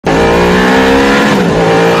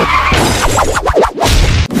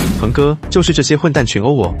王哥，就是这些混蛋群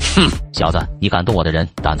殴我。哼，小子，你敢动我的人，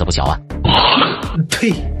胆子不小啊！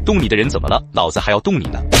呸！动你的人怎么了？老子还要动你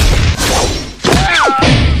呢！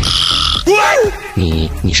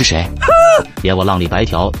你是谁？连我浪里白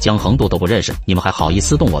条江横渡都不认识，你们还好意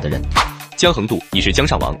思动我的人？江横渡，你是江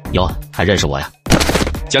上王？哟，还认识我呀？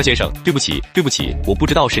江先生，对不起，我不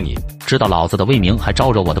知道是你。知道老子的威名还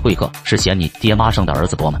招惹我的贵客，是嫌你爹妈生的儿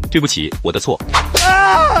子多吗？对不起，我的错。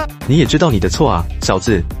你也知道你的错啊，小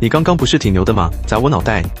子，你刚刚不是挺牛的吗？砸我脑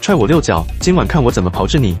袋，踹我6脚，今晚看我怎么炮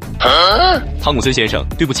制你！汤姆森先生，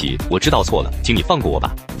对不起，我知道错了，请你放过我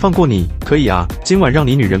吧。放过你可以啊，今晚让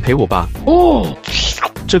你女人陪我吧。哦，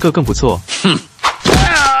这个更不错。哼。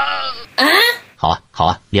好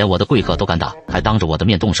啊，连我的贵客都敢打，还当着我的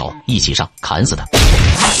面动手，一起上，砍死他！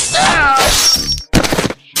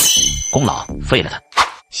功劳废了他！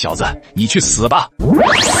小子，你去死吧！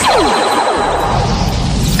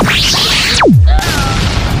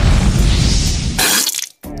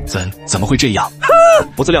怎么会这样？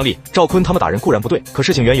不自量力，赵坤他们打人固然不对，可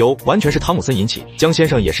事情缘由完全是汤姆森引起。江先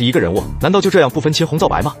生也是一个人物，难道就这样不分青红皂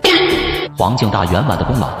白吗？黄敬大圆满的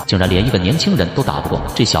功劳，竟然连一个年轻人都打不过，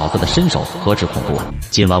这小子的身手何止恐怖啊！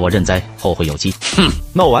今晚我认栽，后会有期。哼，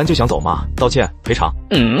闹完就想走吗？道歉赔偿。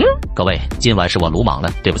各位，今晚是我鲁莽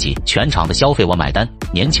了，对不起，全场的消费我买单。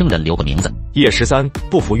年轻人留个名字，叶13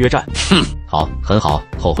不服约战。哼，好，很好，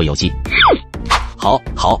后会有期。好，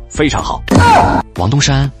非常好。王东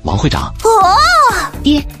山，王会长。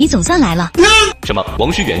爹，你总算来了。什么？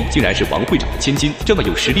王诗媛竟然是王会长的千金，这么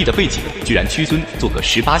有实力的背景，居然屈尊做个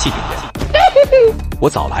18线演员。我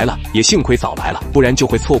早来了，也幸亏早来了，不然就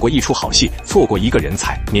会错过一出好戏，错过一个人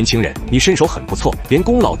才。年轻人，你身手很不错，连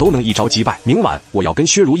宫老都能一招击败。明晚我要跟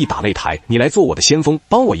薛如意打擂台，你来做我的先锋，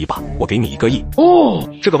帮我一把，我给你1个亿。哦，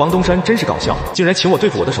这个王东山真是搞笑，竟然请我对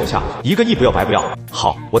付我的手下，1个亿不要白不要。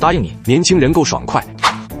好，我答应你。年轻人够爽快。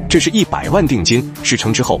这是100万定金，事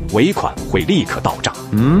成之后尾款会立刻到账。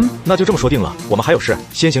那就这么说定了。我们还有事，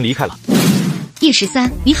先行离开了。叶13，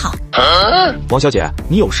你好。王小姐，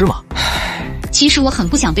你有事吗？其实我很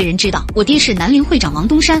不想被人知道，我爹是南陵会长王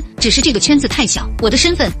东山，只是这个圈子太小，我的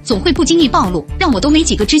身份总会不经意暴露，让我都没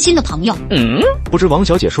几个知心的朋友。不知王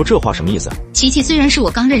小姐说这话什么意思？琪琪虽然是我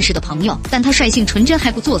刚认识的朋友，但她率性纯真还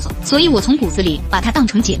不做作，所以我从骨子里把她当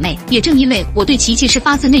成姐妹。也正因为我对琪琪是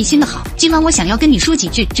发自内心的好，今晚我想要跟你说几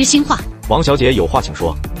句知心话。王小姐有话请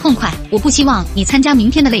说。痛快，我不希望你参加明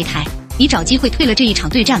天的擂台。你找机会退了这一场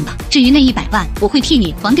对战吧。至于那100万，我会替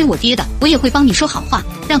你还给我爹的，我也会帮你说好话，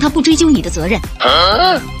让他不追究你的责任。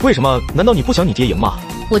为什么？难道你不想你爹赢吗？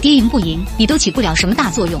我爹赢不赢，你都起不了什么大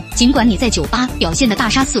作用。尽管你在酒吧表现的大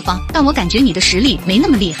杀四方，但我感觉你的实力没那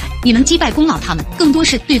么厉害。你能击败宫老他们，更多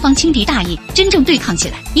是对方轻敌大意，真正对抗起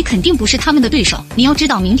来，你肯定不是他们的对手。你要知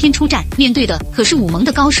道，明天出战面对的可是武盟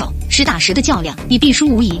的高手，实打实的较量，你必输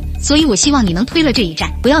无疑。所以我希望你能推了这一战，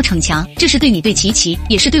不要逞强，这是对你对琪琪，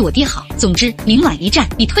也是对我爹好。总之，明晚一战，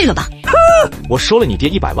你退了吧。我收了你爹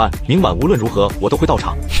100万，明晚无论如何我都会到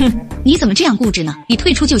场。哼，你怎么这样固执呢？你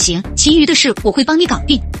退出就行，其余的事我会帮你搞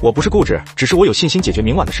定。我不是固执，只是我有信心解决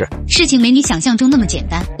明晚的事。事情没你想象中那么简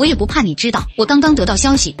单，我也不怕你知道。我刚刚得到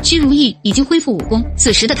消息，薛如意已经恢复武功，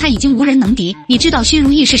此时的她已经无人能敌。你知道薛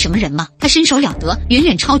如意是什么人吗？她身手了得，远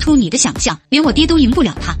远超出你的想象，连我爹都赢不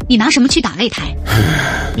了她。你拿什么去打擂台？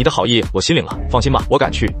你的好意我心领了，放心吧，我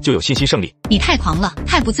敢去就有信心胜利。你太狂了，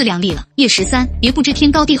太不自量力了。叶13，别不知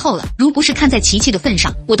天高地厚了，如不是看在琪琪的份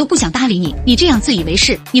上，我都不想搭理你。你这样自以为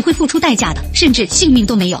是，你会付出代价的，甚至性命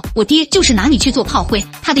都没有。我爹就是拿你去做炮灰，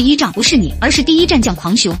他的依仗不是你，而是第一战将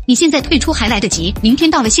狂雄。你现在退出还来得及，明天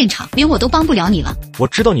到了现场，连我都帮不了你了。我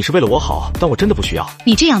知道你是为了我好，但我真的不需要。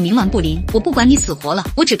你这样冥顽不灵，我不管你死活了，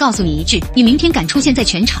我只告诉你一句，你明天敢出现在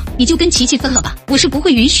全场，你就跟琪琪分了吧。我是不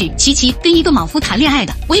会允许琪琪跟一个莽夫谈恋爱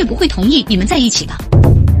的，我也不会同意你们在一起的。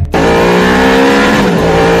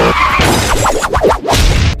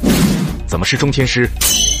怎么是中天师？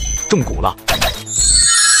中蛊了！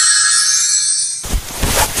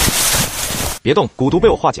别动，蛊毒被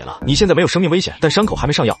我化解了，你现在没有生命危险，但伤口还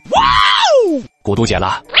没上药。哇哦，蛊毒解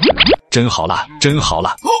了，真好了，真好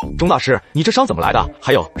了！钟大师，你这伤怎么来的？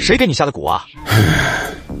还有谁给你下的蛊啊？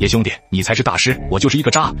叶兄弟，你才是大师，我就是一个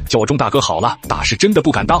渣，叫我钟大哥好了，大师真的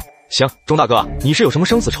不敢当。行，钟大哥，你是有什么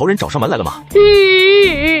生死仇人找上门来了吗？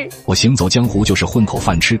我行走江湖就是混口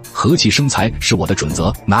饭吃，和气生财是我的准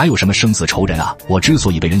则，哪有什么生死仇人啊？我之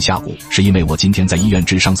所以被人下蛊，是因为我今天在医院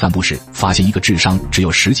智商散步时，发现一个智商只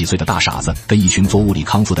有10几岁的大傻子跟一群做物理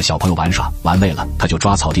康复的小朋友玩耍，玩累了他就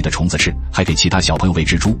抓草地的虫子吃，还给其他小朋友喂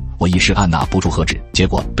蜘蛛。我一时按捺不住喝止，结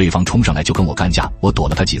果对方冲上来就跟我干架，我躲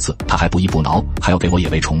了他几次，他还不依不挠，还要给我也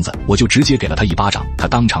喂虫子，我就直接给了他一巴掌，他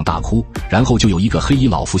当场大哭。然后就有一个黑衣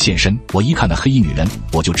老妇现身，我一看那黑衣女人，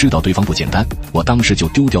我就知道对方不简单，我当时就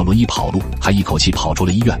丢掉轮椅跑路，还一口气跑出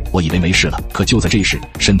了医院。我以为没事了，可就在这时，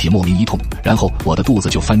身体莫名一痛，然后我的肚子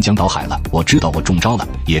就翻江倒海了。我知道我中招了，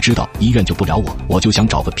也知道医院救不了我，我就想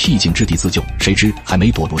找个僻静之地自救，谁知还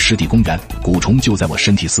没躲入湿地公园，蛊虫就在我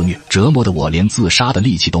身体肆虐，折磨的我连自杀的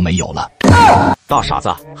力气都没有了。大傻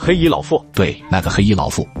子，黑衣老妇。对，那个黑衣老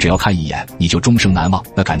妇，只要看一眼你就终生难忘，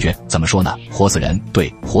那感觉怎么说呢？活死人。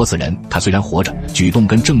对，活死人。他虽然活着，举动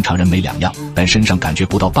跟正常人没两样，但身上感觉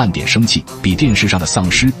不到半点生气，比电视上的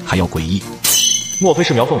丧尸还要诡异。莫非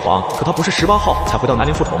是苗凤凰？可他不是18号才回到南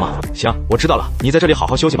陵复仇吗？行，我知道了，你在这里好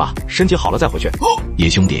好休息吧，身体好了再回去。野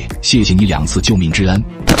兄弟，谢谢你2次救命之恩，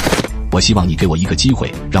我希望你给我一个机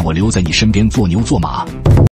会，让我留在你身边做牛做马。